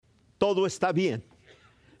todo está bien.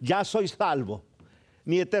 Ya soy salvo.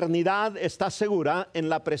 Mi eternidad está segura en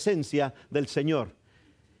la presencia del Señor.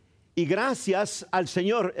 Y gracias al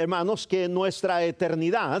Señor, hermanos, que nuestra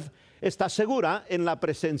eternidad está segura en la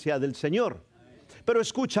presencia del Señor. Pero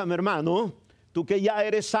escúchame, hermano, tú que ya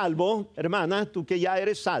eres salvo, hermana, tú que ya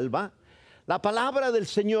eres salva, la palabra del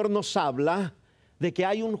Señor nos habla de que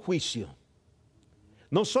hay un juicio.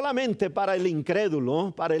 No solamente para el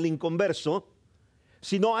incrédulo, para el inconverso,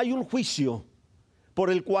 sino hay un juicio por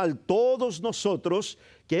el cual todos nosotros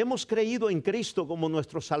que hemos creído en Cristo como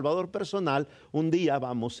nuestro Salvador personal, un día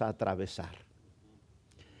vamos a atravesar.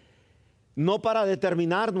 No para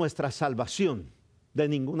determinar nuestra salvación, de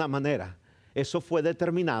ninguna manera. Eso fue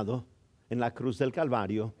determinado en la cruz del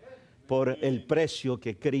Calvario por el precio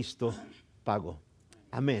que Cristo pagó.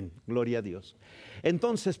 Amén, gloria a Dios.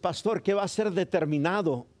 Entonces, pastor, ¿qué va a ser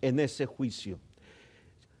determinado en ese juicio?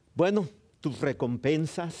 Bueno, tus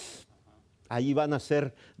recompensas ahí van a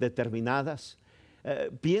ser determinadas.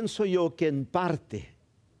 Pienso yo que en parte,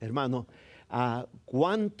 hermano,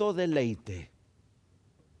 cuánto deleite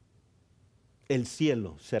el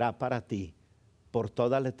cielo será para ti por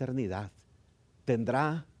toda la eternidad,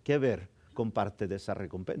 tendrá que ver con parte de esa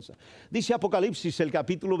recompensa. Dice Apocalipsis, el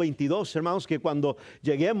capítulo 22, hermanos, que cuando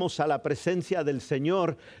lleguemos a la presencia del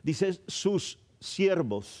Señor, dice, sus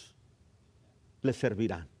siervos le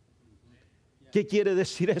servirán. ¿Qué quiere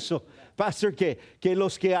decir eso, pastor? Que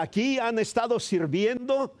los que aquí han estado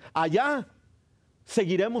sirviendo, allá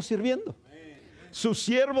seguiremos sirviendo. Sus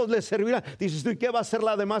siervos le servirán. Dices tú, ¿y qué va a hacer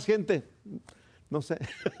la demás gente? No sé.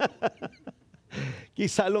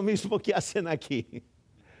 Quizá lo mismo que hacen aquí.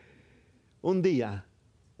 Un día,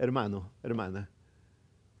 hermano, hermana,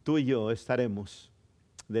 tú y yo estaremos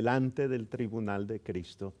delante del tribunal de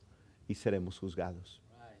Cristo y seremos juzgados.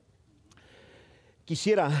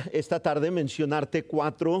 Quisiera esta tarde mencionarte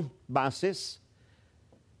 4 bases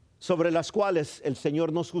sobre las cuales el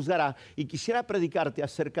Señor nos juzgará, y quisiera predicarte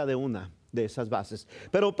acerca de una de esas bases.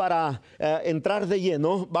 Pero para entrar de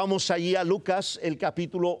lleno, vamos allí a Lucas, el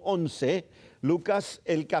capítulo 11. Lucas,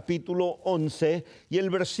 el capítulo 11 y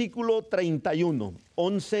el versículo 31.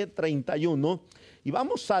 11:31. Y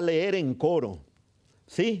vamos a leer en coro,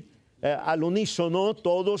 ¿sí? Al unísono,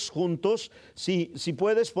 todos juntos. Si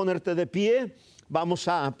puedes ponerte de pie, vamos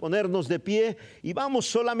a ponernos de pie y vamos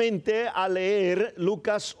solamente a leer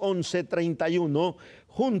Lucas 11:31.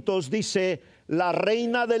 Juntos dice: la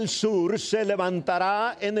reina del sur se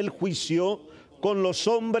levantará en el juicio con los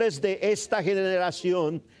hombres de esta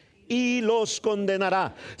generación y los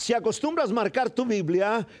condenará. Si acostumbras marcar tu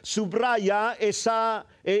Biblia, subraya esa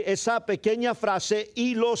pequeña frase,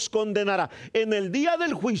 y los condenará. En el día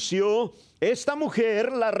del juicio, esta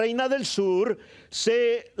mujer, la reina del sur,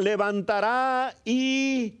 se levantará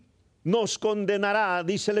y nos condenará,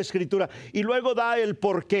 dice la Escritura. Y luego da el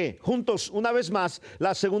por qué. Juntos, una vez más,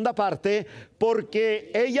 la segunda parte: porque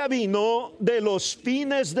ella vino de los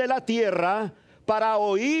fines de la tierra para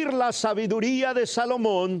oír la sabiduría de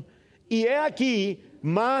Salomón, y he aquí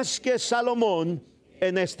más que Salomón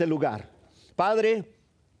en este lugar. Padre,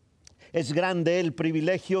 es grande el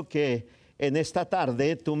privilegio que en esta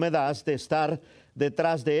tarde tú me das de estar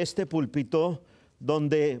detrás de este púlpito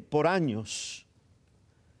donde por años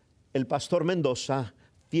el pastor Mendoza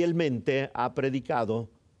fielmente ha predicado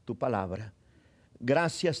tu palabra.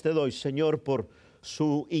 Gracias te doy, Señor, por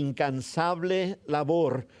su incansable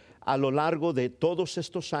labor a lo largo de todos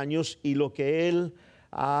estos años y lo que él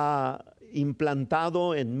ha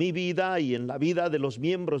implantado en mi vida y en la vida de los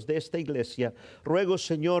miembros de esta iglesia. Ruego,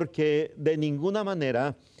 Señor, que de ninguna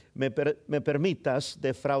manera me permitas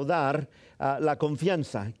defraudar la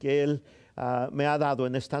confianza que él me ha dado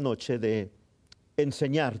en esta noche de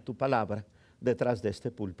enseñar tu palabra detrás de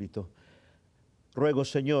este púlpito. Ruego,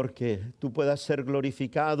 Señor, que tú puedas ser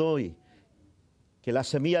glorificado y que la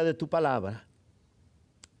semilla de tu palabra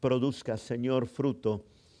produzca, Señor, fruto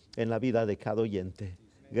en la vida de cada oyente.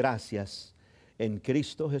 Gracias en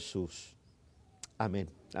Cristo Jesús. Amén.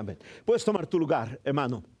 Amén. Puedes tomar tu lugar,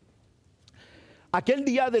 hermano. Aquel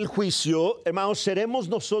día del juicio, hermanos, seremos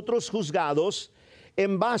nosotros juzgados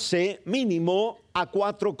en base mínimo a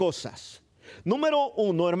 4 cosas. Número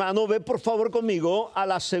 1, hermano, ve por favor conmigo a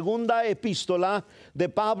la segunda epístola de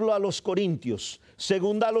Pablo a los Corintios.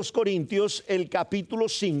 Segunda a los Corintios, el capítulo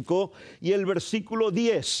 5 y el versículo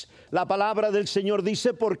 10. La palabra del Señor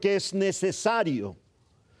dice: porque es necesario,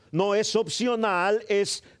 no es opcional,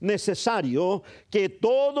 es necesario que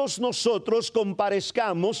todos nosotros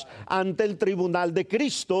comparezcamos ante el tribunal de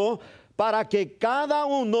Cristo, para que cada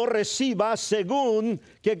uno reciba según,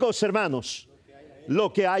 ¿qué cosa, hermanos?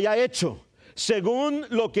 Lo que haya hecho. según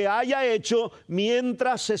lo que haya hecho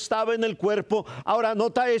mientras estaba en el cuerpo. Ahora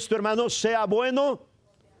nota esto, hermano, sea bueno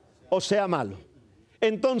o sea malo.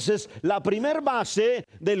 Entonces, la primer base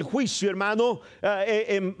del juicio, hermano,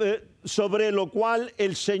 sobre lo cual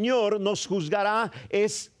el Señor nos juzgará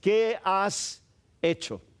es qué has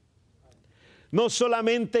hecho. No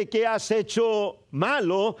solamente qué has hecho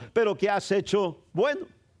malo, pero qué has hecho bueno.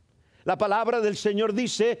 La palabra del Señor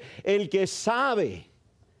dice, el que sabe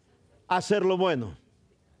hacer lo bueno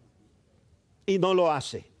y no lo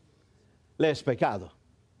hace, le es pecado.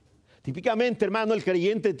 Típicamente, hermano, el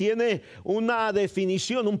creyente tiene una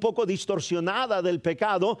definición un poco distorsionada del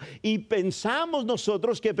pecado y pensamos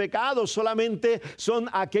nosotros que pecado solamente son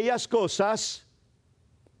aquellas cosas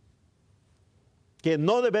que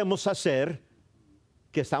no debemos hacer,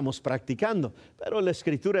 que estamos practicando. Pero la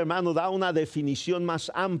Escritura, hermano, da una definición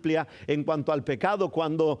más amplia en cuanto al pecado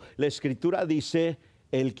cuando la Escritura dice,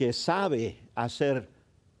 el que sabe hacer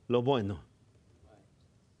lo bueno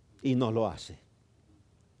y no lo hace,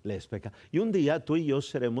 le es pecado. Y un día tú y yo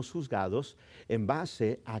seremos juzgados en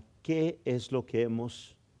base a qué es lo que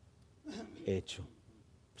hemos hecho,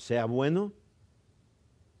 sea bueno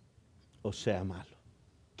o sea malo.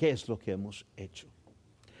 ¿Qué es lo que hemos hecho?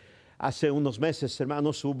 Hace unos meses,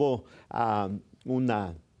 hermanos, hubo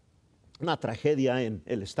una tragedia en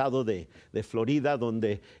el estado de Florida,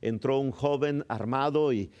 donde entró un joven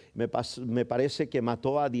armado y me parece que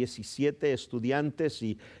mató a 17 estudiantes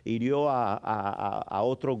y hirió a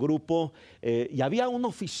otro grupo. Y había un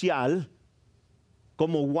oficial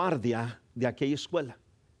como guardia de aquella escuela.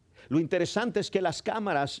 Lo interesante es que las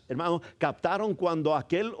cámaras, hermano, captaron cuando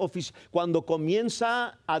cuando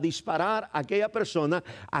comienza a disparar a aquella persona,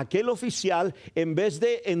 aquel oficial, en vez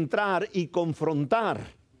de entrar y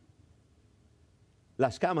confrontar,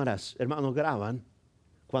 las cámaras, hermanos, graban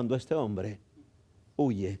cuando este hombre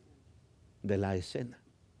huye de la escena.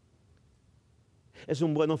 ¿Es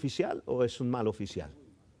un buen oficial o es un mal oficial?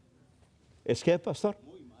 ¿Es qué, pastor?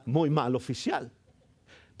 Muy mal oficial.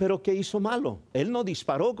 ¿Pero qué hizo malo? Él no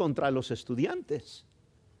disparó contra los estudiantes.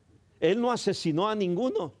 Él no asesinó a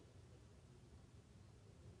ninguno.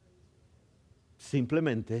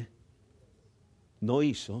 Simplemente no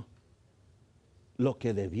hizo lo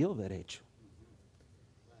que debió haber hecho.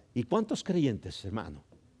 ¿Y cuántos creyentes, hermano?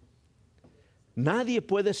 Nadie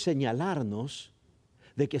puede señalarnos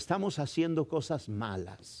de que estamos haciendo cosas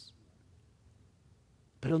malas,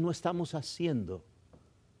 pero no estamos haciendo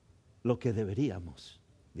lo que deberíamos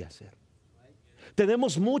de hacer.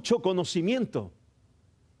 Tenemos mucho conocimiento,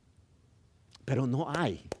 pero no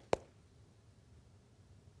hay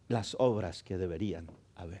las obras que deberían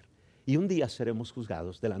haber. Y un día seremos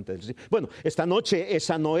juzgados delante del Señor. Bueno, esta noche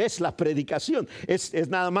esa no es la predicación, es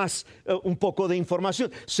nada más un poco de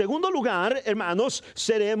información. Segundo lugar, hermanos,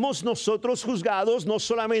 seremos nosotros juzgados no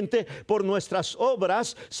solamente por nuestras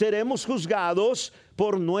obras, seremos juzgados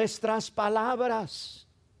por nuestras palabras.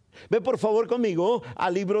 Ve por favor conmigo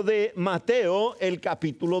al libro de Mateo, el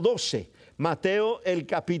capítulo 12. Mateo, el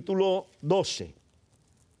capítulo 12.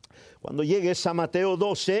 Cuando llegues a Mateo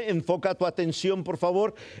 12, enfoca tu atención, por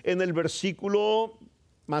favor, en el versículo,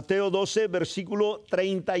 Mateo 12, versículo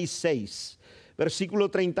 36. Versículo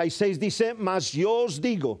 36 dice, mas yo os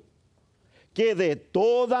digo que de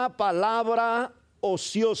toda palabra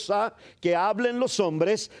ociosa que hablen los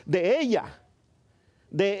hombres, de ella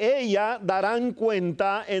darán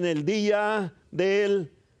cuenta en el día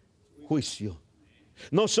del juicio.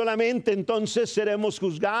 No solamente entonces seremos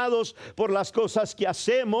juzgados por las cosas que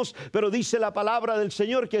hacemos, pero dice la palabra del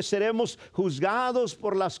Señor que seremos juzgados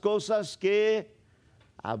por las cosas que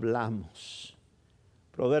hablamos.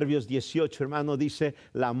 Proverbios 18, hermano, dice,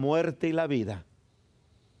 la muerte y la vida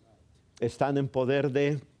están en poder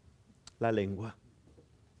de la lengua.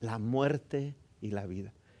 La muerte y la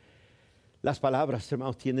vida. Las palabras,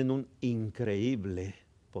 hermanos, tienen un increíble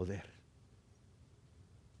poder.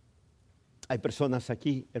 Hay personas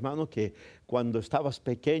aquí, hermano, que cuando estabas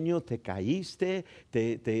pequeño te caíste,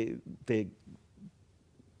 te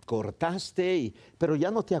cortaste, pero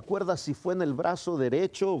ya no te acuerdas si fue en el brazo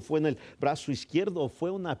derecho o fue en el brazo izquierdo o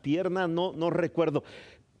fue una pierna, no recuerdo.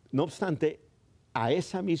 No obstante, a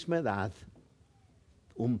esa misma edad,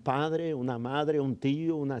 un padre, una madre, un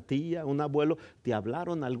tío, una tía, un abuelo, te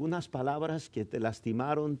hablaron algunas palabras que te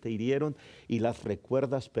lastimaron, te hirieron y las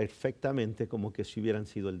recuerdas perfectamente como que si hubieran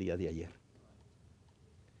sido el día de ayer.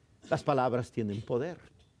 Las palabras tienen poder,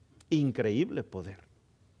 increíble poder.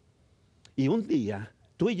 Y un día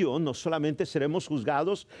tú y yo no solamente seremos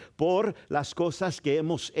juzgados por las cosas que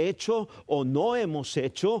hemos hecho o no hemos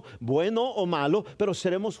hecho, bueno o malo, pero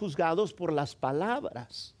seremos juzgados por las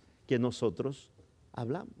palabras que nosotros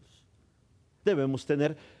hablamos. debemos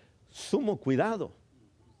tener sumo cuidado,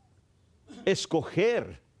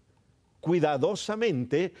 escoger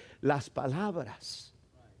cuidadosamente las palabras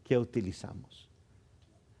que utilizamos,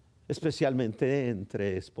 especialmente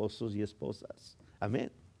entre esposos y esposas.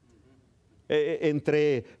 Amén.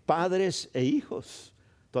 Entre padres e hijos.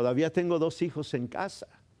 Todavía tengo 2 hijos en casa.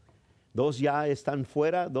 2 ya están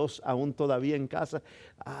fuera, 2 aún todavía en casa.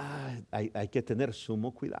 Hay que tener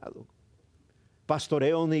sumo cuidado.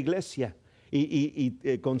 Pastoreo una iglesia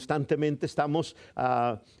y constantemente estamos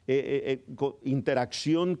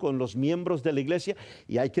interacción con los miembros de la iglesia,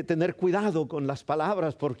 y hay que tener cuidado con las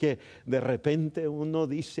palabras, porque de repente uno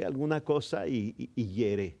dice alguna cosa y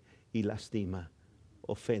hiere y lastima,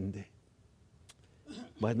 ofende.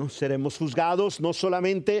 Bueno, seremos juzgados no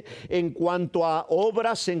solamente en cuanto a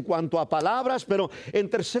obras, en cuanto a palabras, pero en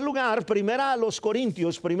tercer lugar, primera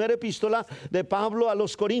epístola de Pablo a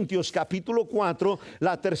los Corintios, capítulo 4,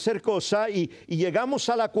 la tercera cosa, y llegamos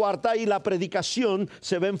a la cuarta, y la predicación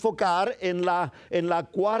se va a enfocar en la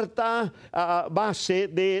cuarta base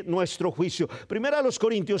de nuestro juicio. Primera a los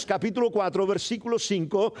Corintios, capítulo 4, versículo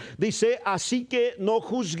 5, dice: así que no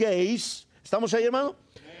juzguéis. ¿Estamos ahí, hermano?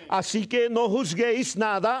 Así que no juzguéis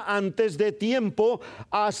nada antes de tiempo,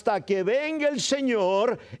 hasta que venga el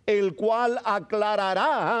Señor, el cual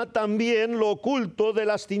aclarará también lo oculto de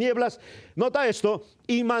las tinieblas. Nota esto: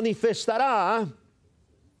 y manifestará,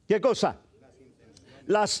 ¿qué cosa?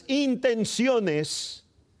 Las intenciones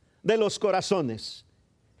de los corazones.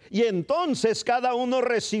 Y entonces cada uno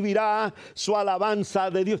recibirá su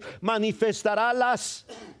alabanza de Dios. Manifestará las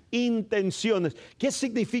intenciones. ¿Qué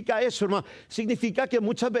significa eso, hermano? Significa que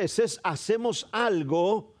muchas veces hacemos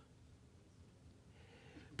algo,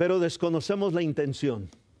 pero desconocemos la intención.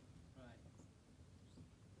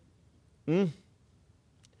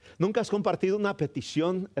 ¿Nunca has compartido una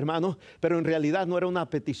petición, hermano, pero en realidad no era una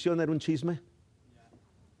petición, era un chisme?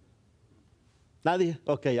 ¿Nadie?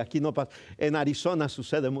 Ok, aquí no pasa. En Arizona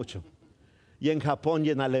sucede mucho, y en Japón y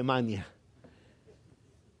en Alemania.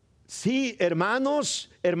 Sí, hermanos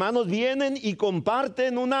vienen y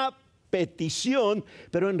comparten una petición,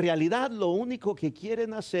 pero en realidad lo único que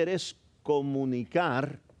quieren hacer es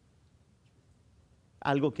comunicar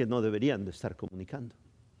algo que no deberían de estar comunicando.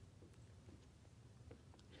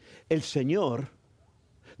 El Señor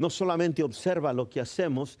no solamente observa lo que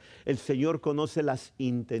hacemos, el Señor conoce las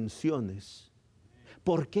intenciones.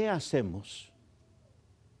 ¿Por qué hacemos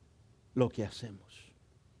lo que hacemos?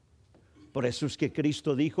 Por eso es que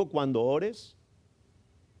Cristo dijo: cuando ores,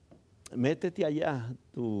 métete allá a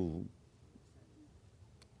tu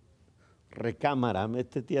recámara,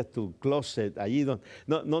 métete a tu closet, allí donde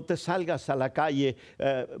no te salgas a la calle,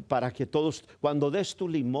 para que todos, cuando des tu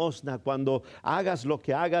limosna, cuando hagas lo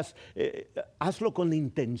que hagas, hazlo con la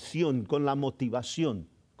intención, con la motivación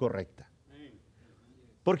correcta.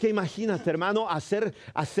 Porque imagínate, hermano, hacer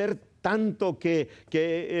tanto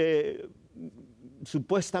que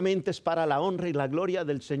supuestamente es para la honra y la gloria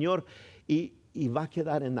del Señor, y va a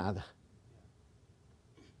quedar en nada.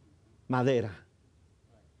 Madera,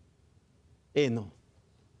 heno,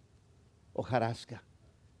 hojarasca.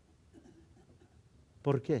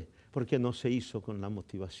 ¿Por qué? Porque no se hizo con la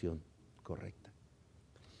motivación correcta.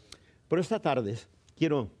 Pero esta tarde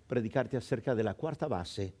quiero predicarte acerca de la cuarta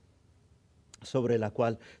base sobre la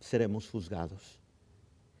cual seremos juzgados.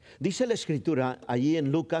 Dice la Escritura allí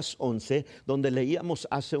en Lucas 11, donde leíamos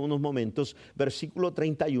hace unos momentos, versículo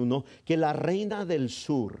 31, que la reina del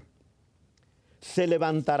sur se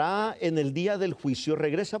levantará en el día del juicio.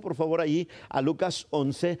 Regresa por favor allí a Lucas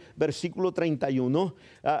 11, versículo 31.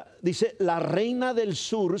 Dice: la reina del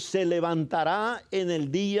sur se levantará en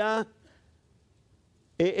el día,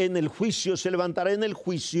 en el juicio, se levantará en el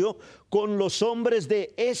juicio con los hombres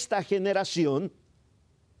de esta generación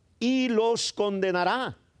y los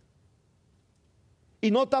condenará. Y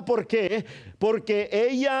nota por qué: porque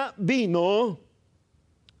ella vino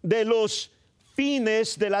de los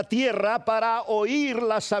fines de la tierra para oír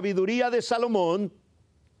la sabiduría de Salomón,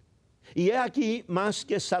 y he aquí más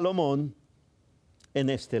que Salomón en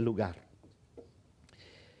este lugar.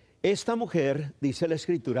 Esta mujer, dice la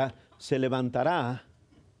Escritura, se levantará,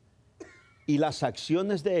 y las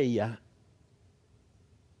acciones de ella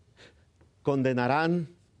condenarán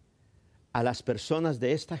a las personas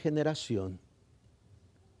de esta generación.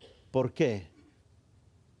 ¿Por qué?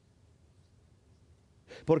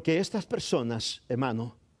 Porque estas personas,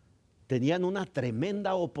 hermano, tenían una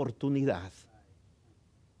tremenda oportunidad.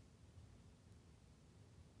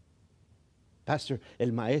 Pastor,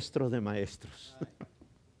 el maestro de maestros.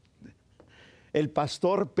 El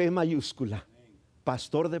pastor P mayúscula,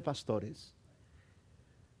 pastor de pastores.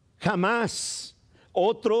 Jamás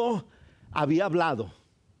otro había hablado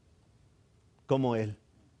como él.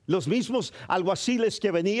 Los mismos alguaciles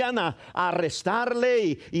que venían a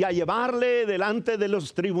arrestarle y a llevarle delante de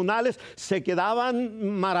los tribunales se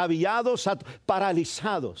quedaban maravillados,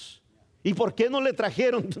 paralizados. ¿Y por qué no le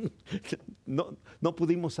trajeron? No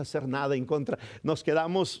pudimos hacer nada en contra. Nos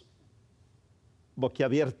quedamos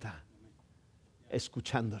boquiabierta,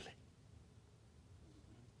 escuchándole.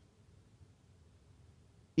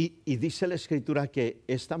 Y dice la Escritura que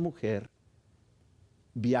esta mujer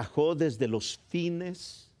viajó desde los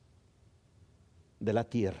fines de la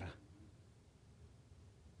tierra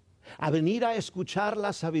a venir a escuchar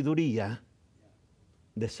la sabiduría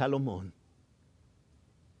de Salomón.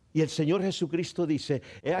 Y el Señor Jesucristo dice: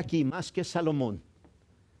 he aquí más que Salomón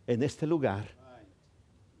en este lugar,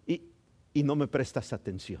 y no me prestas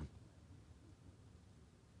atención.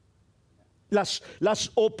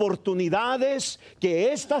 Las oportunidades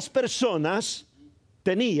que estas personas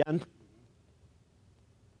tenían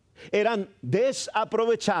eran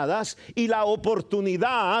desaprovechadas, y la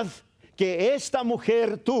oportunidad que esta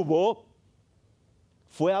mujer tuvo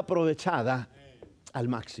fue aprovechada al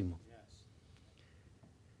máximo.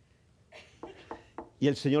 Y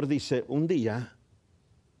el Señor dice: un día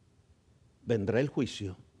vendrá el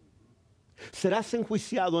juicio. Serás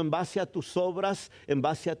enjuiciado en base a tus obras, en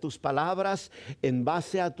base a tus palabras, en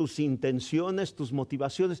base a tus intenciones, tus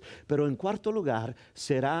motivaciones. Pero en cuarto lugar,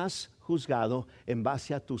 serás juzgado en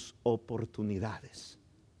base a tus oportunidades.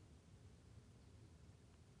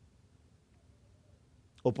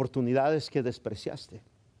 Oportunidades que despreciaste,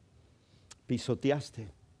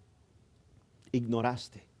 pisoteaste,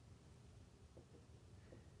 ignoraste.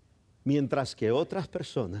 Mientras que otras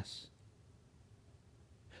personas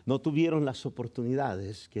no tuvieron las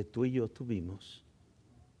oportunidades que tú y yo tuvimos.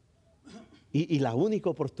 Y la única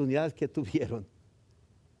oportunidad que tuvieron,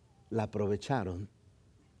 la aprovecharon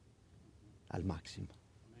al máximo.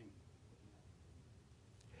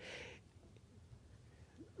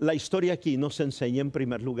 La historia aquí nos enseña en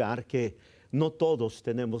primer lugar que no todos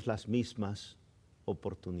tenemos las mismas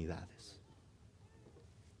oportunidades.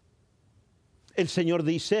 El Señor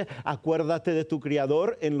dice: acuérdate de tu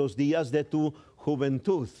Criador en los días de tu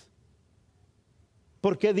juventud.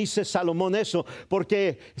 ¿Por qué dice Salomón eso?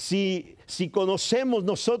 Porque si conocemos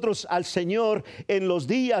nosotros al Señor en los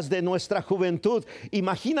días de nuestra juventud,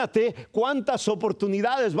 imagínate cuántas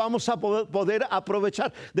oportunidades vamos a poder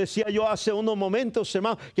aprovechar. Decía yo hace unos momentos,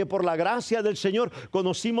 hermano, que por la gracia del Señor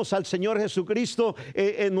conocimos al Señor Jesucristo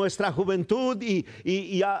en nuestra juventud,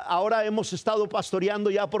 y ahora hemos estado pastoreando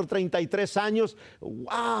ya por 33 años.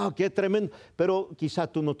 ¡Wow! ¡Qué tremendo! Pero quizá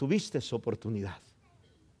tú no tuviste esa oportunidad.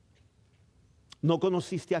 No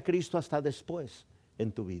conociste a Cristo hasta después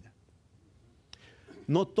en tu vida.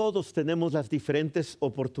 No todos tenemos las diferentes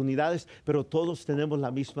oportunidades, pero todos tenemos la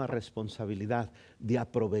misma responsabilidad de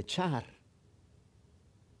aprovechar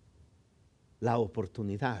la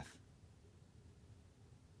oportunidad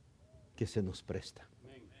que se nos presta.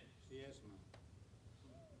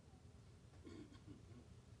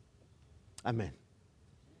 Amén.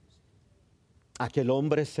 Aquel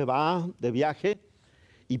hombre se va de viaje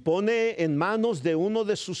y pone en manos de uno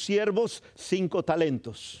de sus siervos 5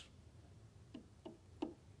 talentos.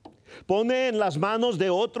 Pone en las manos de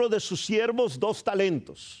otro de sus siervos 2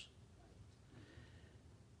 talentos.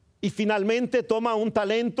 Y finalmente toma un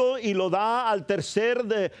talento y lo da al tercer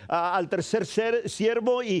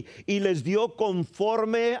siervo, y les dio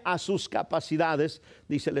conforme a sus capacidades,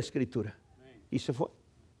 dice la Escritura. Y se fue.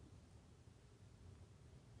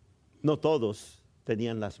 No todos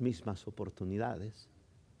tenían las mismas oportunidades,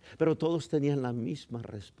 pero todos tenían la misma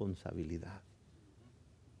responsabilidad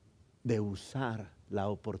de usar la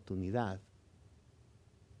oportunidad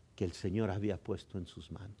que el Señor había puesto en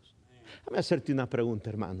sus manos. Déjame hacerte una pregunta,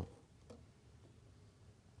 hermano.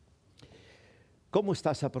 ¿Cómo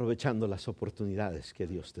estás aprovechando las oportunidades que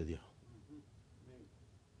Dios te dio?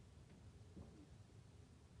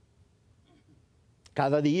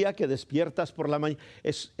 Cada día que despiertas por la mañana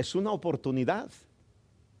es una oportunidad.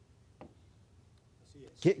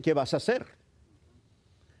 ¿Qué vas a hacer?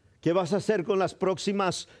 ¿Qué vas a hacer con las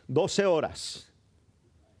próximas 12 horas?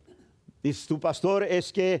 Dices tú: pastor,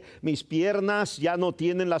 es que mis piernas ya no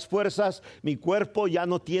tienen las fuerzas, mi cuerpo ya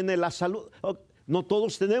no tiene la salud. No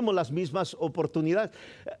todos tenemos las mismas oportunidades.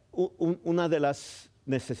 Una de las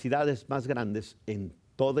necesidades más grandes en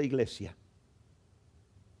toda iglesia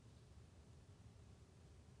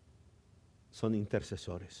son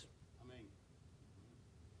intercesores.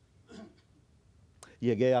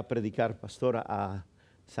 Llegué a predicar, pastor, a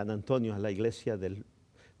San Antonio, a la iglesia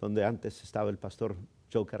donde antes estaba el pastor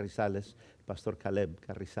Joe Carrizales, el pastor Caleb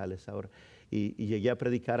Carrizales ahora. y llegué a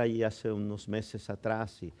predicar allí hace unos meses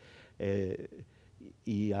atrás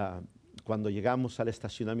cuando llegamos al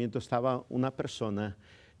estacionamiento estaba una persona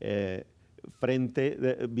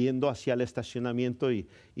viendo hacia el estacionamiento y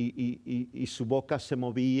su boca se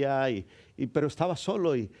movía, pero estaba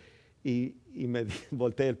solo y me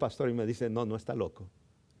volteé el pastor y me dice, no está loco.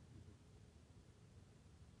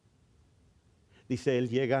 Dice, él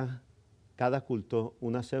llega cada culto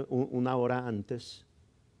una hora antes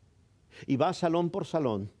y va salón por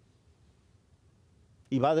salón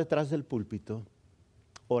y va detrás del púlpito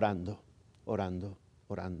orando.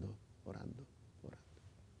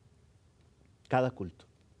 Cada culto,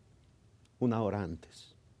 una hora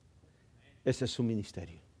antes. Ese es su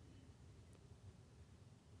ministerio.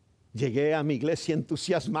 Llegué a mi iglesia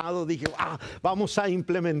entusiasmado, dije, vamos a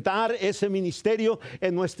implementar ese ministerio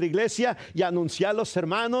en nuestra iglesia y anunciar a los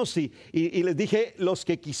hermanos y les dije, los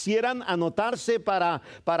que quisieran anotarse para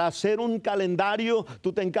hacer un calendario,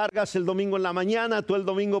 tú te encargas el domingo en la mañana, tú el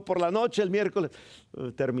domingo por la noche, el miércoles.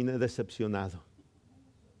 Terminé decepcionado.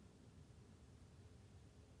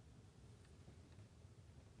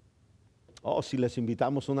 Si les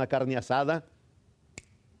invitamos una carne asada,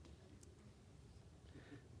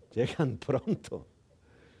 llegan pronto.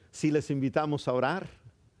 Si les invitamos a orar,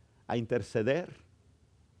 a interceder,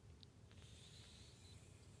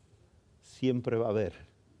 siempre va a haber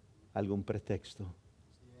algún pretexto,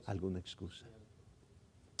 alguna excusa.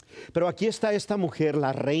 Pero aquí está esta mujer,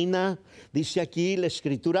 la reina, dice aquí la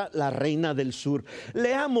escritura, la reina del sur.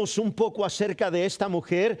 Leamos un poco acerca de esta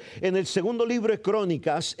mujer en el segundo libro de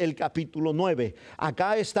Crónicas, el capítulo 9.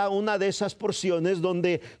 Acá está una de esas porciones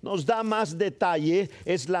donde nos da más detalle.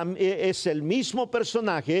 Es el mismo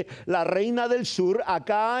personaje, la reina del sur.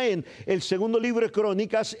 Acá en el segundo libro de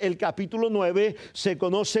Crónicas, el capítulo 9, se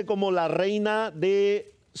conoce como la reina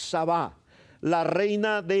de Sabá. La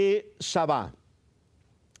reina de Sabá.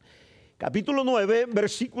 Capítulo 9,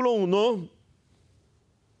 versículo 1.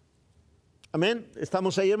 Amén.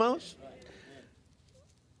 ¿Estamos ahí, hermanos?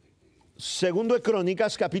 Segundo de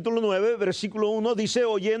Crónicas, capítulo 9, versículo 1, dice,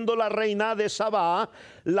 oyendo la reina de Sabá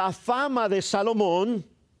la fama de Salomón,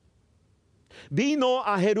 vino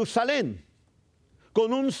a Jerusalén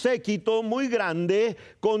con un séquito muy grande,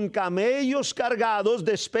 con camellos cargados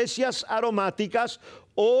de especias aromáticas,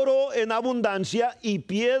 oro en abundancia y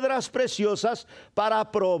piedras preciosas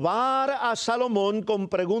para probar a Salomón con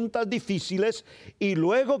preguntas difíciles. Y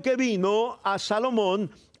luego que vino a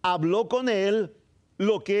Salomón, habló con él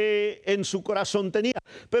lo que en su corazón tenía.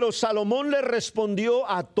 Pero Salomón le respondió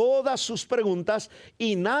a todas sus preguntas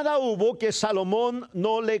y nada hubo que Salomón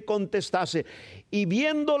no le contestase. Y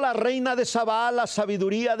viendo la reina de Sabá la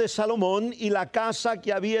sabiduría de Salomón y la casa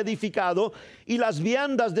que había edificado y las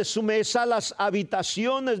viandas de su mesa, las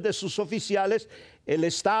habitaciones de sus oficiales, el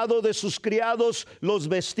estado de sus criados, los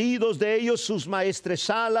vestidos de ellos, sus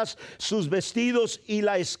maestresalas, sus vestidos y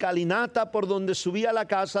la escalinata por donde subía la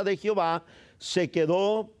casa de Jehová, se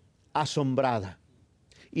quedó asombrada.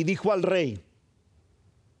 Y dijo al rey,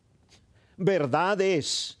 verdad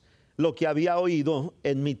es lo que había oído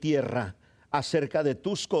en mi tierra acerca de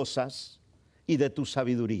tus cosas y de tu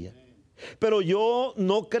sabiduría. Pero yo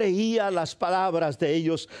no creía las palabras de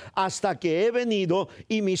ellos hasta que he venido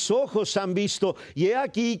y mis ojos han visto. Y he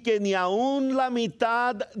aquí que ni aun la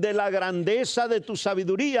mitad de la grandeza de tu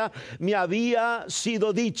sabiduría me había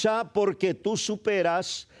sido dicha, porque tú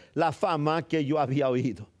superas la fama que yo había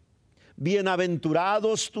oído.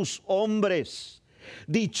 Bienaventurados tus hombres,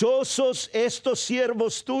 dichosos estos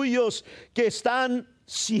siervos tuyos que están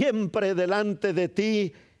siempre delante de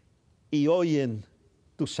ti y oyen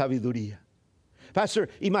tu sabiduría. Pastor,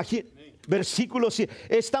 imagina, versículo 7,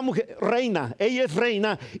 esta mujer, reina, ella es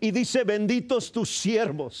reina y dice, benditos tus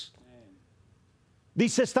siervos.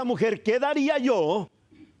 Dice esta mujer, ¿qué daría yo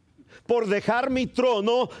por dejar mi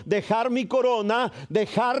trono, dejar mi corona,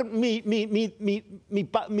 dejar mi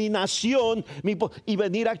nación y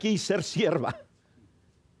venir aquí y ser sierva?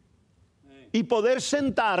 Y poder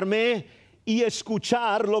sentarme y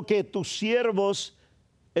escuchar lo que tus siervos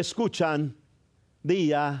escuchan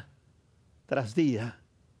día tras día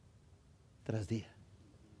tras día.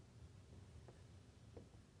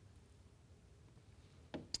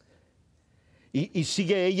 Y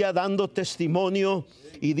sigue ella dando testimonio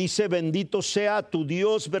y dice, bendito sea tu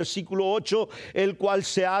Dios, versículo 8, el cual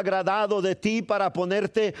se ha agradado de ti para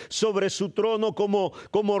ponerte sobre su trono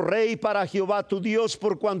como rey para Jehová tu Dios,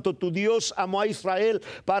 por cuanto tu Dios amó a Israel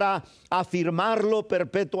para afirmarlo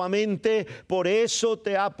perpetuamente. Por eso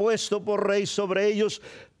te ha puesto por rey sobre ellos,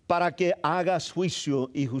 para que hagas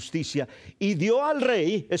juicio y justicia. Y dio al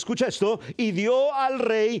rey, escucha esto, y dio al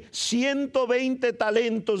rey 120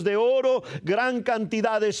 talentos de oro, gran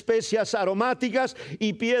cantidad de especias aromáticas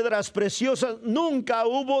y piedras preciosas. Nunca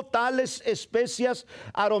hubo tales especias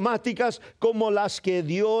aromáticas como las que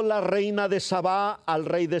dio la reina de Sabá al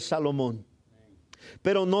rey de Salomón.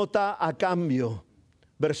 Pero nota a cambio,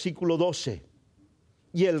 versículo 12.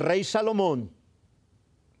 Y el rey Salomón,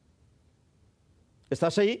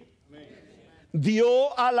 ¿estás ahí?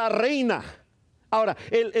 Dio a la reina. Ahora,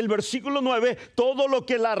 el versículo 9, todo lo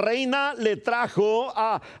que la reina le trajo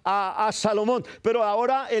a Salomón. Pero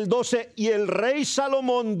ahora el 12, y el rey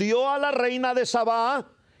Salomón dio a la reina de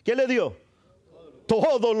Sabá, ¿qué le dio?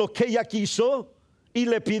 Todo lo que ella quiso y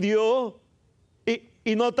le pidió.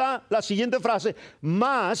 Y nota la siguiente frase,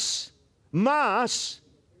 más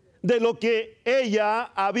de lo que ella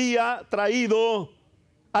había traído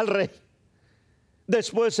al rey.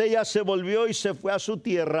 Después ella se volvió y se fue a su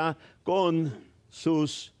tierra con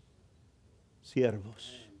sus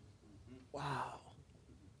siervos. Wow.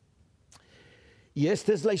 Y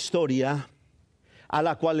esta es la historia a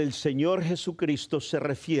la cual el Señor Jesucristo se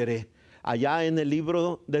refiere allá en el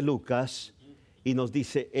libro de Lucas y nos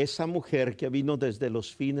dice, esa mujer que vino desde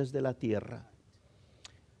los fines de la tierra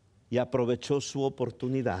y aprovechó su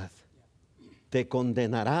oportunidad, te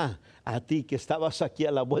condenará a ti que estabas aquí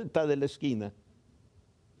a la vuelta de la esquina.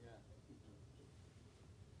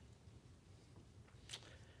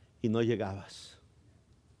 Y no llegabas.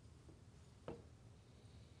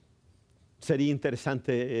 Sería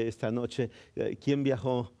interesante esta noche, ¿quién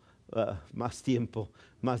viajó más tiempo,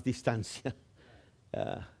 más distancia?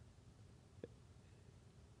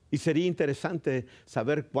 Y sería interesante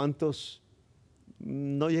saber cuántos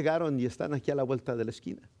no llegaron y están aquí a la vuelta de la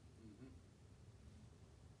esquina.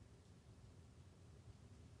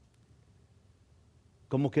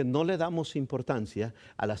 Como que no le damos importancia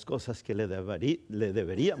a las cosas que le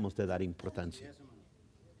deberíamos de dar importancia.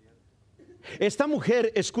 Esta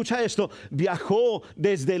mujer, escucha esto, viajó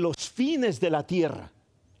desde los fines de la tierra.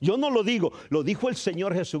 Yo no lo digo, lo dijo el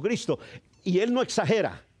Señor Jesucristo. Y Él no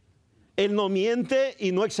exagera. Él no miente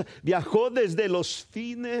y no exagera. Viajó desde los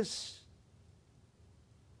fines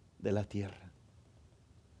de la tierra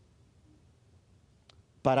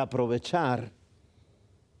para aprovechar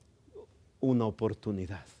una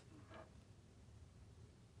oportunidad.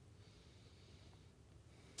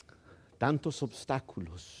 Tantos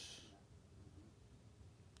obstáculos.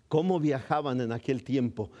 ¿Cómo viajaban en aquel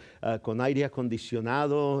tiempo? Con aire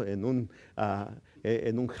acondicionado, en un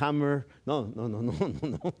Hummer. No.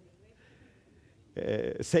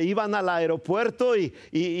 Se iban al aeropuerto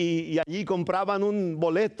y allí compraban un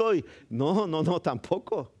boleto. No,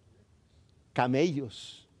 tampoco.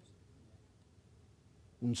 Camellos.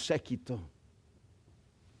 Un séquito.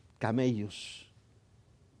 Camellos.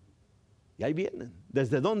 Y ahí vienen.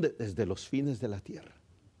 ¿Desde dónde? Desde los fines de la tierra.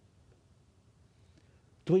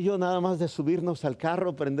 Tú y yo nada más de subirnos al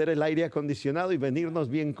carro, prender el aire acondicionado y venirnos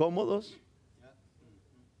bien cómodos.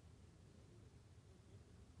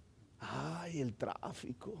 Ay, el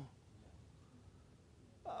tráfico.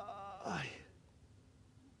 Ay.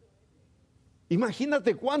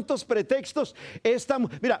 Imagínate cuántos pretextos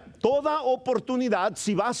mira, toda oportunidad,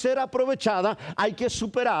 si va a ser aprovechada, hay que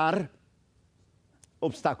superar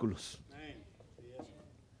obstáculos.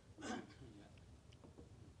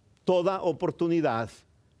 Toda oportunidad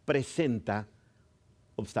presenta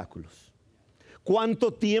obstáculos.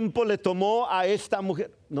 ¿Cuánto tiempo le tomó a esta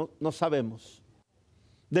mujer? No sabemos.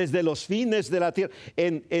 Desde los fines de la tierra,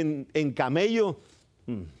 en camello,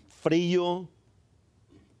 frío,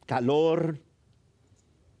 calor,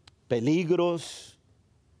 peligros,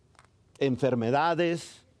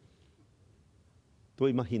 enfermedades. Tú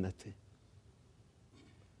imagínate.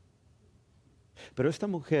 Pero esta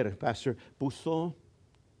mujer, pastor, puso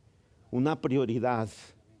una prioridad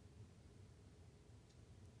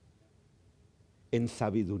en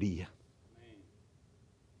sabiduría.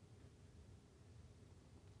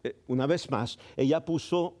 Una vez más, ella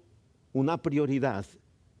puso una prioridad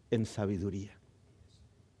en sabiduría.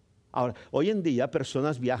 Ahora, hoy en día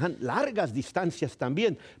personas viajan largas distancias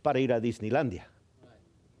también para ir a Disneylandia,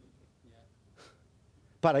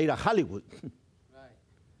 para ir a Hollywood,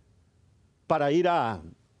 para ir a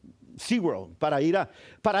SeaWorld, para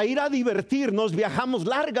ir a divertirnos. Viajamos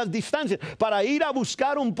largas distancias para ir a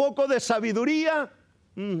buscar un poco de sabiduría.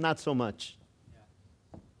 Not so much.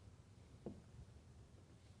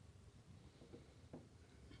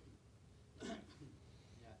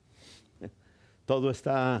 Todo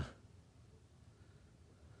está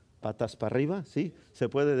patas para arriba, ¿sí? ¿Se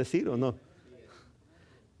puede decir o no?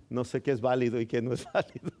 no sé qué es válido y qué no es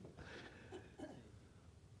válido.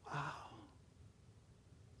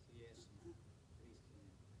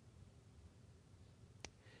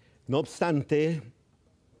 No obstante,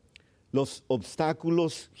 los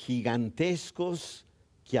obstáculos gigantescos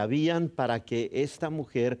que habían para que esta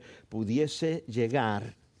mujer pudiese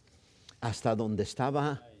llegar hasta donde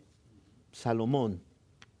estaba Salomón,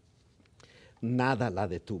 nada la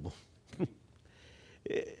detuvo.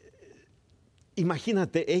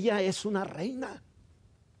 Imagínate, ella es una reina.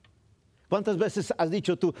 ¿Cuántas veces has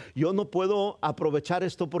dicho tú, yo no puedo aprovechar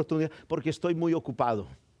esta oportunidad porque estoy muy ocupado?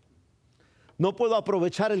 No puedo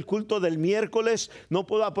aprovechar el culto del miércoles, no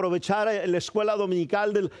puedo aprovechar la escuela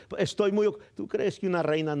dominical, estoy muy... ¿Tú crees que una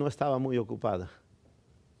reina no estaba muy ocupada?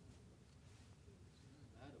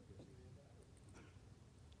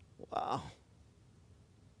 Wow.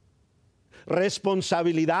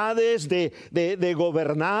 Responsabilidades de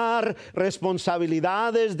gobernar,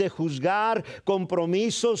 responsabilidades de juzgar,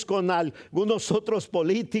 compromisos con algunos otros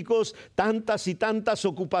políticos, tantas y tantas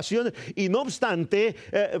ocupaciones. Y no obstante,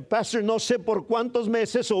 pastor, no sé por cuántos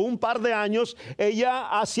meses o un par de años,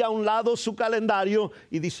 ella hace a un lado su calendario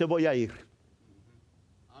y dice, voy a ir.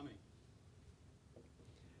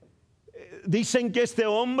 Dicen que este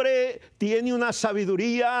hombre tiene una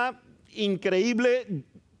sabiduría increíble.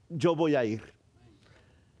 Yo voy a ir.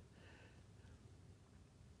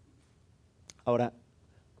 Ahora,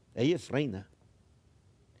 ella es reina.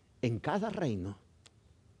 En cada reino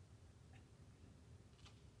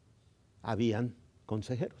habían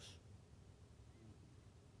consejeros.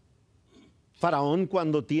 Faraón,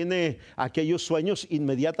 cuando tiene aquellos sueños,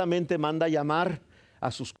 inmediatamente manda llamar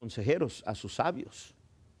a sus consejeros, a sus sabios.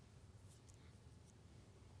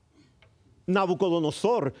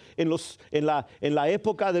 Nabucodonosor en la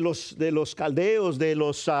época de los caldeos,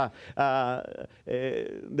 del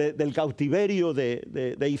cautiverio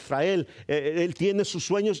de Israel, él tiene sus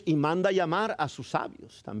sueños y manda llamar a sus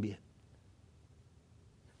sabios también.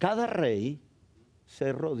 Cada rey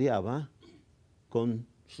se rodeaba con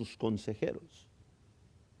sus consejeros,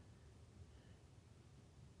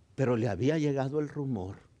 pero le había llegado el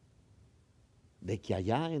rumor de que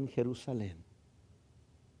allá en Jerusalén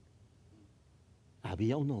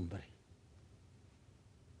había un hombre,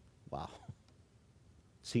 wow,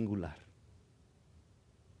 singular.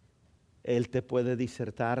 Él te puede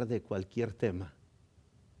disertar de cualquier tema.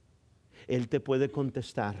 Él te puede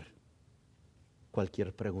contestar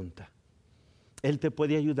cualquier pregunta. Él te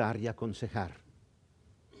puede ayudar y aconsejar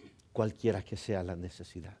cualquiera que sea la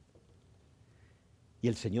necesidad. Y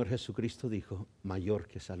el Señor Jesucristo dijo, mayor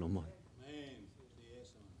que Salomón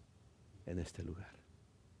en este lugar.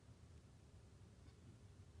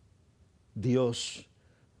 Dios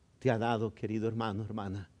te ha dado, querido hermano,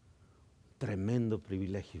 hermana, tremendo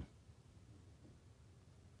privilegio.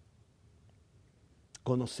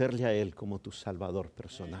 Conocerle a Él como tu Salvador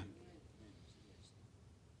personal.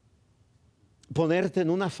 Ponerte en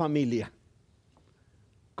una familia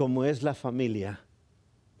como es la familia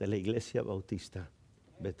de la Iglesia Bautista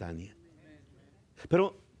Betania.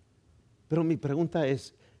 Pero mi pregunta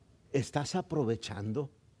es, ¿estás aprovechando?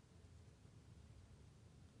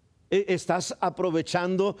 ¿Estás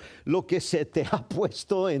aprovechando lo que se te ha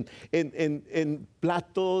puesto en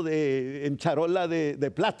plato, en charola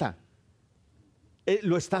de plata?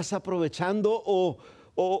 ¿Lo estás aprovechando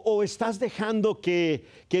o estás dejando que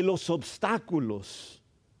los obstáculos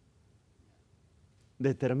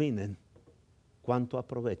determinen cuánto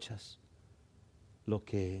aprovechas lo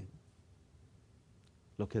que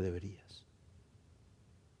deberías?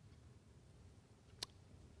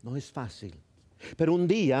 No es fácil. Pero un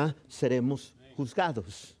día seremos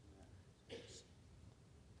juzgados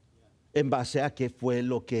en base a qué fue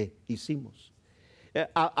lo que hicimos.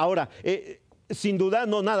 Ahora, sin duda,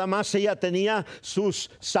 no nada más ella tenía sus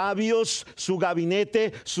sabios, su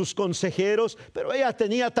gabinete, sus consejeros, pero ella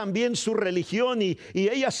tenía también su religión y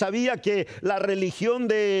ella sabía que la religión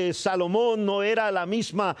de Salomón no era la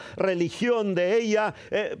misma religión de ella,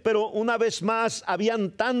 pero una vez más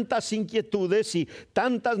habían tantas inquietudes y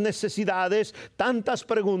tantas necesidades, tantas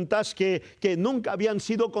preguntas que nunca habían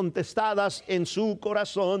sido contestadas en su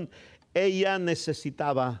corazón. Ella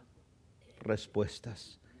necesitaba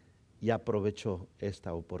respuestas. Y aprovechó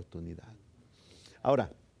esta oportunidad.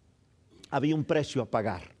 Ahora, había un precio a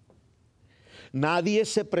pagar. Nadie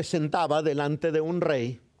se presentaba delante de un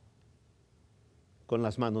rey con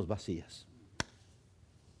las manos vacías.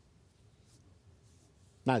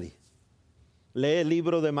 Nadie. Lee el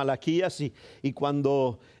libro de Malaquías y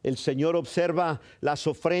cuando el Señor observa las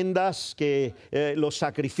ofrendas, los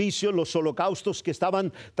sacrificios, los holocaustos que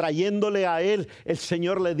estaban trayéndole a Él, el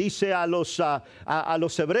Señor le dice a los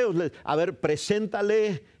hebreos, a ver,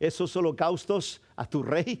 preséntale esos holocaustos a tu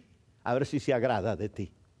rey, a ver si se agrada de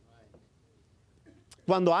ti.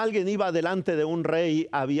 Cuando alguien iba delante de un rey,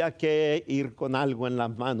 había que ir con algo en la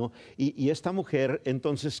mano. Y esta mujer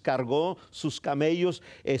entonces cargó sus camellos,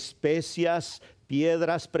 especias,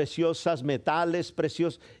 piedras preciosas, metales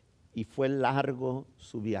preciosos. Y fue largo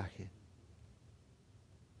su viaje.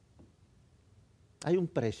 Hay un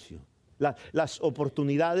precio. Las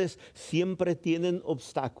oportunidades siempre tienen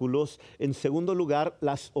obstáculos. En segundo lugar,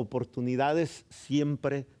 las oportunidades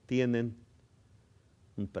siempre tienen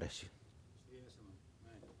un precio.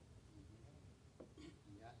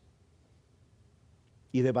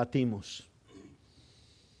 Y debatimos.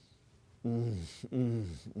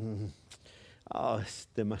 Es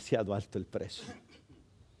demasiado alto el precio.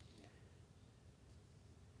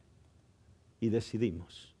 Y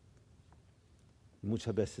decidimos.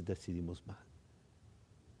 Muchas veces decidimos mal.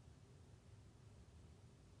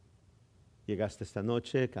 Llegaste esta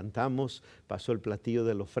noche, cantamos, pasó el platillo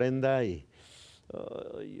de la ofrenda y...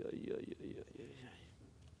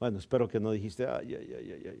 Bueno, espero que no dijiste...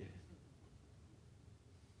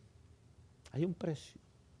 Hay un precio.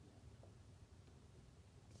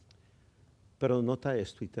 Pero nota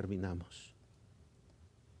esto y terminamos.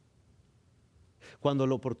 Cuando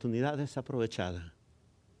la oportunidad es aprovechada,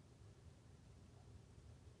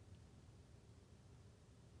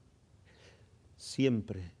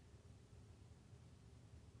 siempre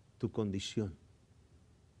tu condición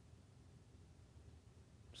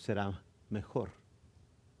será mejor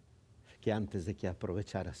que antes de que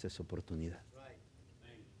aprovecharas esa oportunidad.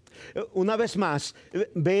 Una vez más,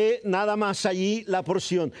 ve nada más allí la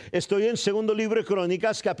porción. Estoy en segundo libro de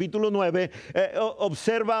Crónicas, capítulo 9.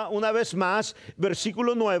 Observa una vez más,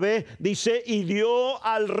 versículo 9, dice, y dio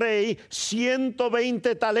al rey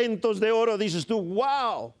 120 talentos de oro. Dices tú,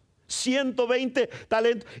 wow. 120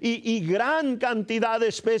 talentos y gran cantidad de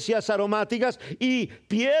especias aromáticas y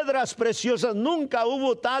piedras preciosas. Nunca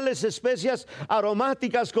hubo tales especias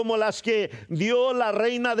aromáticas como las que dio la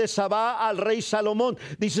reina de Sabá al rey Salomón.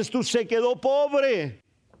 Dices tú, se quedó pobre.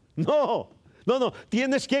 No,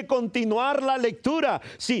 tienes que continuar la lectura.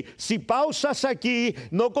 Si pausas aquí,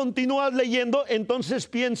 no continúas leyendo, entonces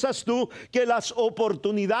piensas tú que las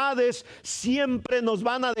oportunidades siempre nos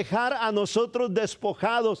van a dejar a nosotros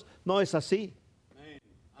despojados. No es así.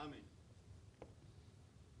 Amén.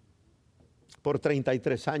 Por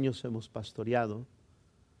 33 años hemos pastoreado,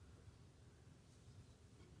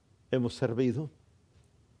 hemos servido,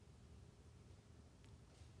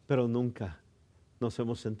 pero nunca nos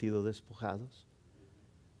hemos sentido despojados.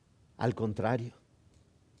 Al contrario,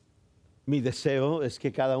 mi deseo es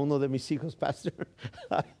que cada uno de mis hijos, pastor,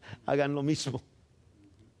 hagan lo mismo.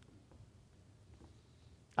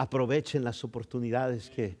 Aprovechen las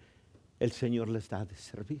oportunidades que el Señor les da de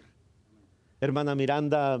servir. Hermana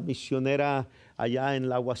Miranda, misionera allá en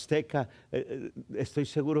la Huasteca, estoy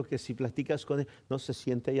seguro que si platicas con ella, ¿no se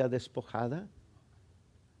siente ella despojada?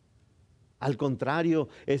 Al contrario,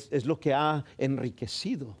 es lo que ha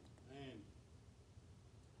enriquecido.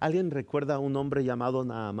 ¿Alguien recuerda a un hombre llamado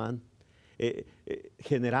Naamán,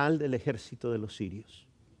 general del ejército de los sirios?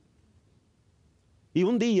 Y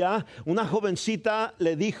un día una jovencita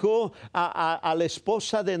le dijo a la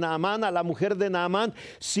esposa de Naamán, a la mujer de Naamán,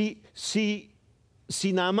 si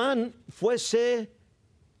Naamán fuese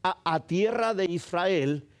a tierra de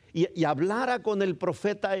Israel y hablara con el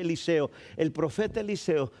profeta Eliseo, el profeta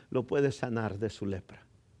Eliseo lo puede sanar de su lepra.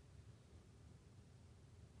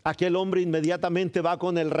 Aquel hombre inmediatamente va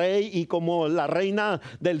con el rey y como la reina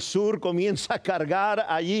del sur comienza a cargar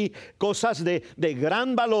allí cosas de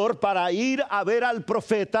gran valor para ir a ver al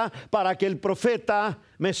profeta, para que el profeta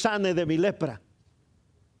me sane de mi lepra.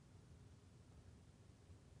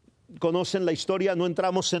 Conocen la historia, no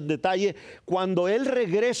entramos en detalle. Cuando él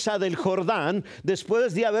regresa del Jordán,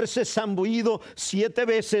 después de haberse zambullido 7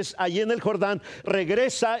 veces allí en el Jordán,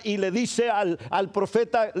 regresa y le dice al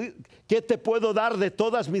profeta, ¿qué te puedo dar de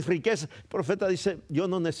todas mis riquezas? El profeta dice, yo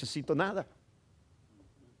no necesito nada.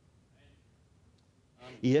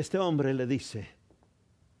 Y este hombre le dice,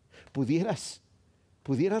 ¿pudieras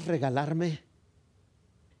regalarme?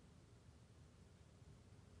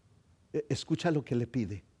 Escucha lo que le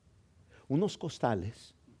pide. Unos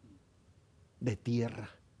costales de tierra.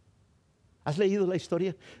 ¿Has leído la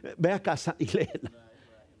historia? Ve a casa y léela.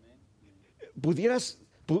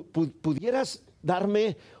 ¿Pudieras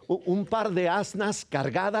darme un par de asnas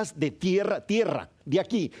cargadas de tierra de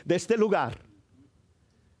aquí, de este lugar?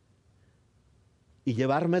 y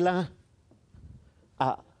llevármela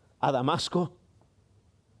a Damasco,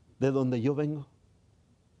 de donde yo vengo?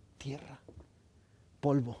 Tierra,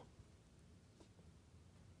 polvo.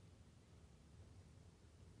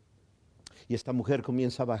 Y esta mujer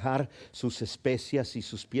comienza a bajar sus especias y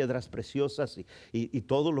sus piedras preciosas y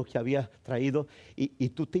todo lo que había traído. Y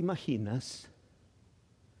tú te imaginas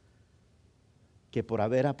que por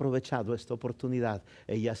haber aprovechado esta oportunidad,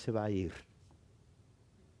 ella se va a ir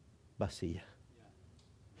vacía.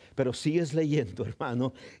 Pero sigues leyendo,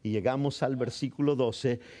 hermano, y llegamos al versículo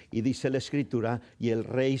 12 y dice la escritura: y el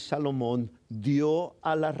rey Salomón dio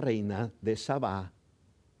a la reina de Sabá,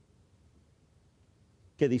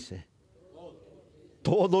 ¿qué dice?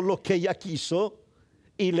 Todo lo que ella quiso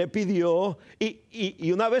y le pidió.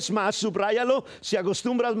 Y una vez más, subráyalo, si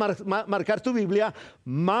acostumbras marcar tu Biblia,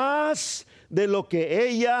 más de lo que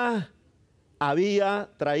ella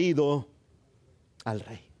había traído al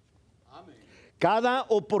rey. Cada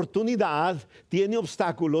oportunidad tiene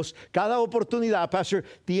obstáculos, cada oportunidad, pastor,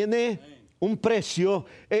 tiene un precio.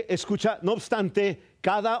 Escucha, no obstante,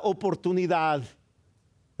 cada oportunidad,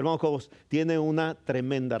 hermano Cobos, tiene una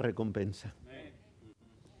tremenda recompensa.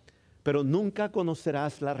 Pero nunca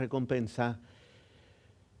conocerás la recompensa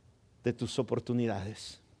de tus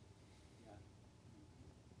oportunidades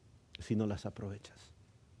si no las aprovechas.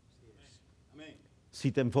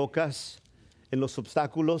 Si te enfocas en los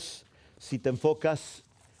obstáculos, si te enfocas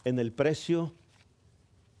en el precio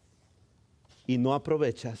y no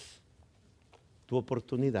aprovechas tu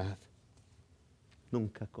oportunidad,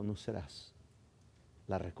 nunca conocerás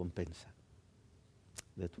la recompensa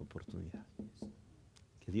de tu oportunidad.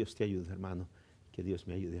 Que Dios te ayude, hermano. Que Dios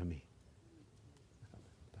me ayude a mí.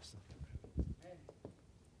 Pastor.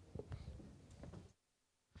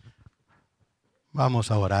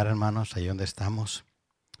 Vamos a orar, hermanos, ahí donde estamos.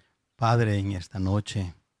 Padre, en esta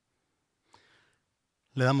noche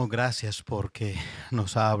le damos gracias porque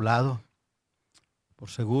nos ha hablado.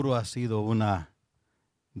 Por seguro ha sido una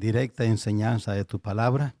directa enseñanza de tu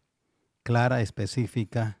palabra, clara,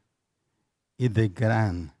 específica y de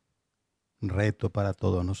gran reto para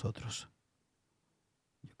todos nosotros.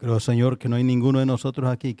 Yo creo, Señor, que no hay ninguno de nosotros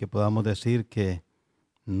aquí que podamos decir que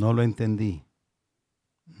no lo entendí.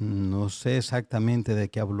 No sé exactamente de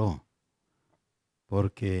qué habló,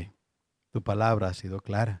 porque tu palabra ha sido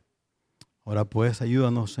clara. Ahora pues,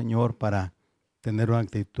 ayúdanos, Señor, para tener una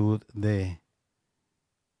actitud de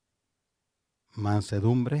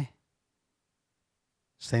mansedumbre,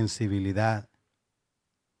 sensibilidad,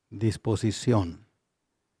 disposición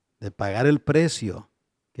de pagar el precio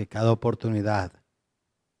que cada oportunidad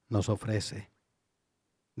nos ofrece,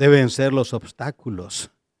 de vencer los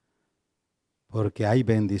obstáculos, porque hay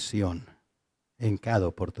bendición en cada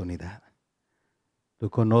oportunidad.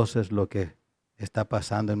 Tú conoces lo que está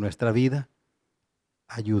pasando en nuestra vida.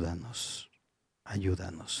 Ayúdanos,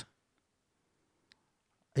 ayúdanos.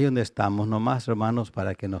 Ahí donde estamos, nomás, hermanos,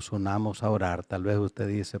 para que nos unamos a orar. Tal vez usted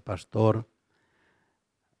dice, pastor,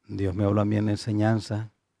 Dios me habló a mí en la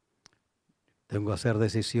enseñanza. Tengo que hacer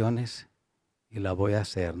decisiones y la voy a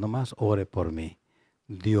hacer. Nomás ore por mí.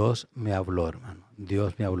 Dios me habló, hermano.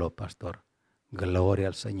 Dios me habló, pastor. Gloria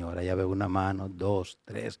al Señor. Allá veo una mano, 2,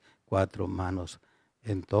 3, 4 manos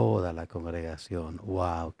en toda la congregación.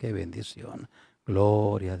 ¡Wow! ¡Qué bendición!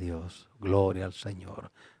 Gloria a Dios. Gloria al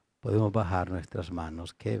Señor. Podemos bajar nuestras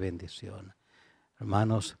manos. ¡Qué bendición!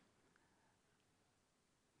 Hermanos,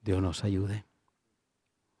 Dios nos ayude.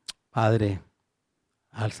 Padre,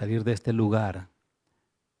 al salir de este lugar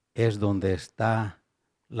es donde está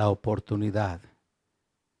la oportunidad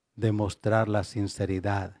de mostrar la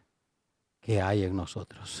sinceridad que hay en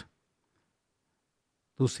nosotros.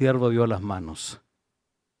 Tu siervo vio las manos,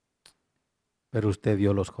 pero usted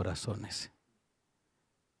vio los corazones.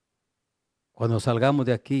 Cuando salgamos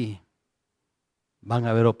de aquí, van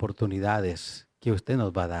a haber oportunidades que usted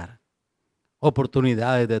nos va a dar.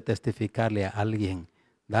 Oportunidades de testificarle a alguien,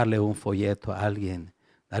 darle un folleto a alguien,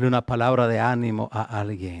 darle una palabra de ánimo a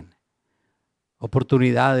alguien.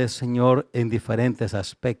 Oportunidades, Señor, en diferentes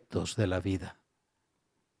aspectos de la vida.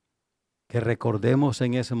 Que recordemos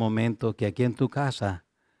en ese momento que aquí en tu casa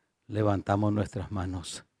levantamos nuestras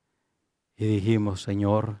manos y dijimos,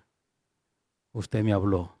 Señor, usted me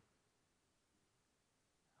habló.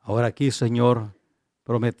 Ahora aquí, Señor,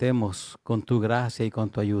 prometemos con tu gracia y con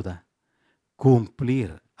tu ayuda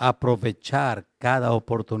cumplir, aprovechar cada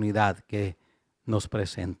oportunidad que nos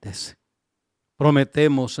presentes.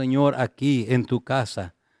 Prometemos, Señor, aquí en tu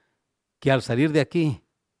casa, que al salir de aquí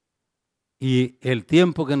y el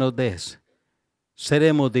tiempo que nos des,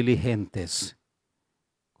 seremos diligentes,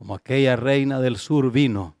 como aquella reina del sur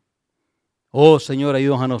vino Oh Señor,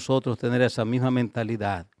 ayúdanos a nosotros a tener esa misma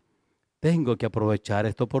mentalidad. Tengo que aprovechar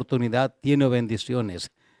esta oportunidad, tiene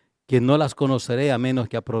bendiciones que no las conoceré a menos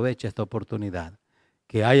que aproveche esta oportunidad.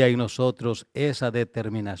 Que haya en nosotros esa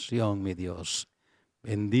determinación, mi Dios.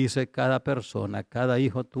 Bendice cada persona, cada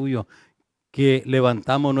hijo tuyo que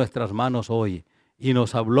levantamos nuestras manos hoy y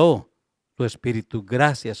nos habló tu Espíritu.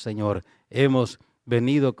 Gracias, Señor. Hemos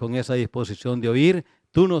venido con esa disposición de oír.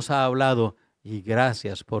 Tú nos has hablado y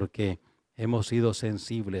gracias porque hemos sido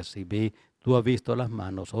sensibles y tú has visto las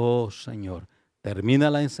manos. Oh, Señor, termina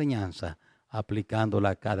la enseñanza aplicándola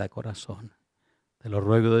a cada corazón. Te lo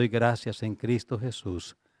ruego y doy gracias en Cristo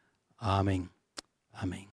Jesús. Amén. Amén.